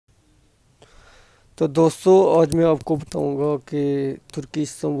तो दोस्तों आज मैं आपको बताऊंगा कि तुर्की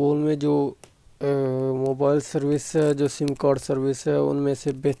इस्तांबुल में जो मोबाइल सर्विस है, जो सिम कार्ड सर्विस है, उनमें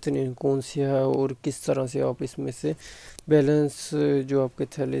से बेहतरीन कौन सी है और किस तरह से आप इसमें से बैलेंस जो आपके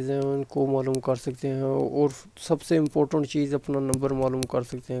थैलेज हैं उनको मालूम कर सकते हैं। और सबसे इम्पोर्टेंट चीज़ अपना नंबर मालूम कर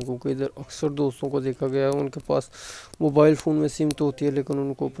सकते हैं, क्योंकि इधर अक्सर दोस्तों को देखा गया है उनके पास मोबाइल फ़ोन में सिम तो होती है लेकिन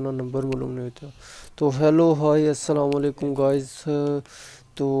उनको अपना नंबर मालूम नहीं होता। तो हेलो हाय अस्सलाम वालेकुम गाइस।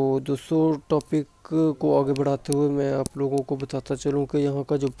 तो दोस्तों टॉपिक को आगे बढ़ाते हुए मैं आप लोगों को बताता चलूं कि यहाँ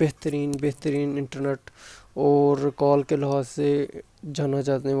का जो बेहतरीन बेहतरीन इंटरनेट और कॉल के लिहाज से जाना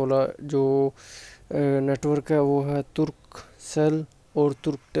जाने वाला जो नेटवर्क है वो है तुर्क सेल और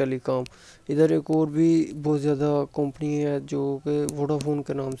तुर्क टेलीकॉम। इधर एक और भी बहुत ज़्यादा कंपनी है जो कि वोडाफोन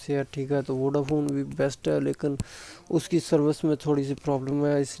के नाम से है, ठीक है। तो वोडाफोन भी बेस्ट है लेकिन उसकी सर्विस में थोड़ी सी प्रॉब्लम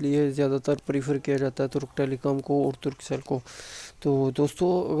है, इसलिए ज़्यादातर प्रीफर किया जाता है तुर्क टेलीकॉम को और तुर्क सेल को। तो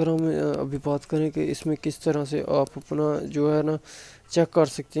दोस्तों अगर हम अभी बात करें कि इसमें किस तरह से आप अपना जो है ना चेक कर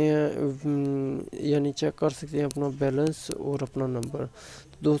सकते हैं, यानी चेक कर सकते हैं अपना बैलेंस और अपना नंबर।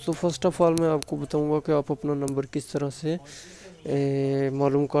 तो दोस्तों फर्स्ट ऑफ ऑल मैं आपको बताऊंगा कि आप अपना नंबर किस तरह से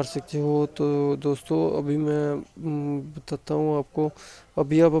मालूम कर सकते हो। तो दोस्तों अभी मैं बताता हूँ आपको।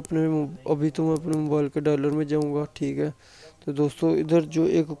 अभी तो मैं अपने मोबाइल के डायलर में जाऊँगा, ठीक है। तो दोस्तों इधर जो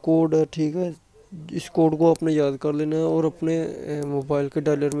एक कोड है, ठीक है, इस कोड को आपने याद कर लेना है और अपने मोबाइल के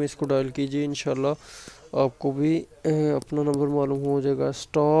डायलर में इसको डायल कीजिए। इंशाल्लाह आपको भी अपना नंबर मालूम हो जाएगा।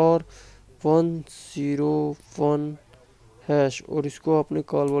 *101# और इसको आपने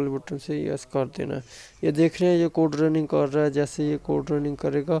कॉल वाले बटन से यस कर देना है। ये देख रहे हैं ये कोड रनिंग कर रहा है, जैसे ये कोड रनिंग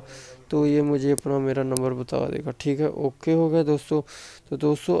करेगा तो ये मुझे अपना मेरा नंबर बता देगा, ठीक है। ओके हो गया दोस्तों। तो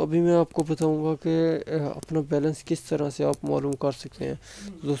दोस्तों अभी मैं आपको बताऊंगा कि अपना बैलेंस किस तरह से आप मालूम कर सकते हैं।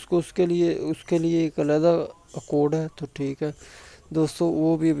 दोस्तों उसके लिए एक अलग कोड है, तो ठीक है दोस्तों,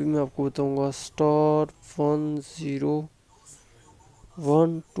 वो भी अभी मैं आपको बताऊंगा।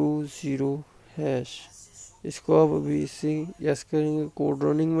 *10120#। इसको आप अभी इसी यस करेंगे, कोड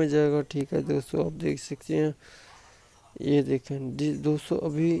रनिंग में जाएगा, ठीक है दोस्तों। आप देख सकते हैं, ये देखें जी दोस्तों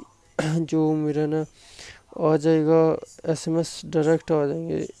अभी जो मेरा ना आ जाएगा एसएमएस डायरेक्ट आ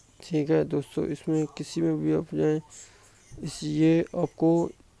जाएंगे, ठीक है दोस्तों। इसमें किसी में भी आप जाएं, ये आपको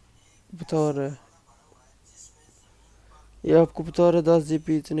बता रहा है, ये आपको बता रहा है 10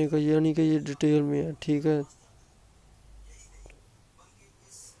 GB इतने का, यानी कि ये डिटेल में है, ठीक है।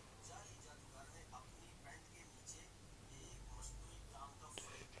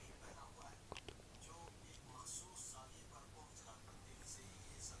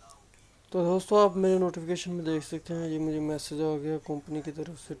 तो दोस्तों आप मेरे नोटिफिकेशन में देख सकते हैं, ये मुझे मैसेज आ गया कंपनी की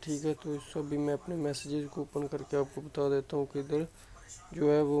तरफ से, ठीक है। तो इसको अभी मैं अपने मैसेजेस को ओपन करके आपको बता देता हूँ कि इधर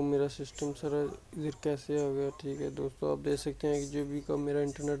जो है वो मेरा सिस्टम सारा इधर कैसे आ गया, ठीक है दोस्तों। आप देख सकते हैं कि जो भी का मेरा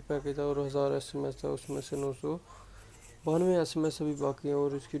इंटरनेट पैकेज था और 1000 SMS था, उसमें से 992 SMS अभी बाकी है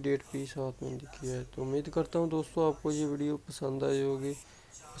और इसकी डेट भी साथ में लिखी है। तो उम्मीद करता हूँ दोस्तों आपको ये वीडियो पसंद आई होगी।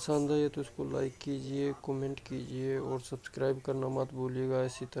 पसंद आई तो इसको लाइक कीजिए, कमेंट कीजिए और सब्सक्राइब करना मत भूलिएगा।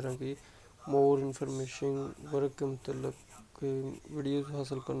 इसी तरह की मोर इन्फॉर्मेशन वर्क के मतलब के वीडियोस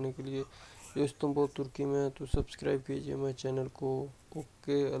हासिल करने के लिए जो इस्तांबुल तुर्की में है, तो सब्सक्राइब कीजिए मेरे चैनल को।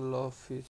 ओके, अल्लाह हाफिज़।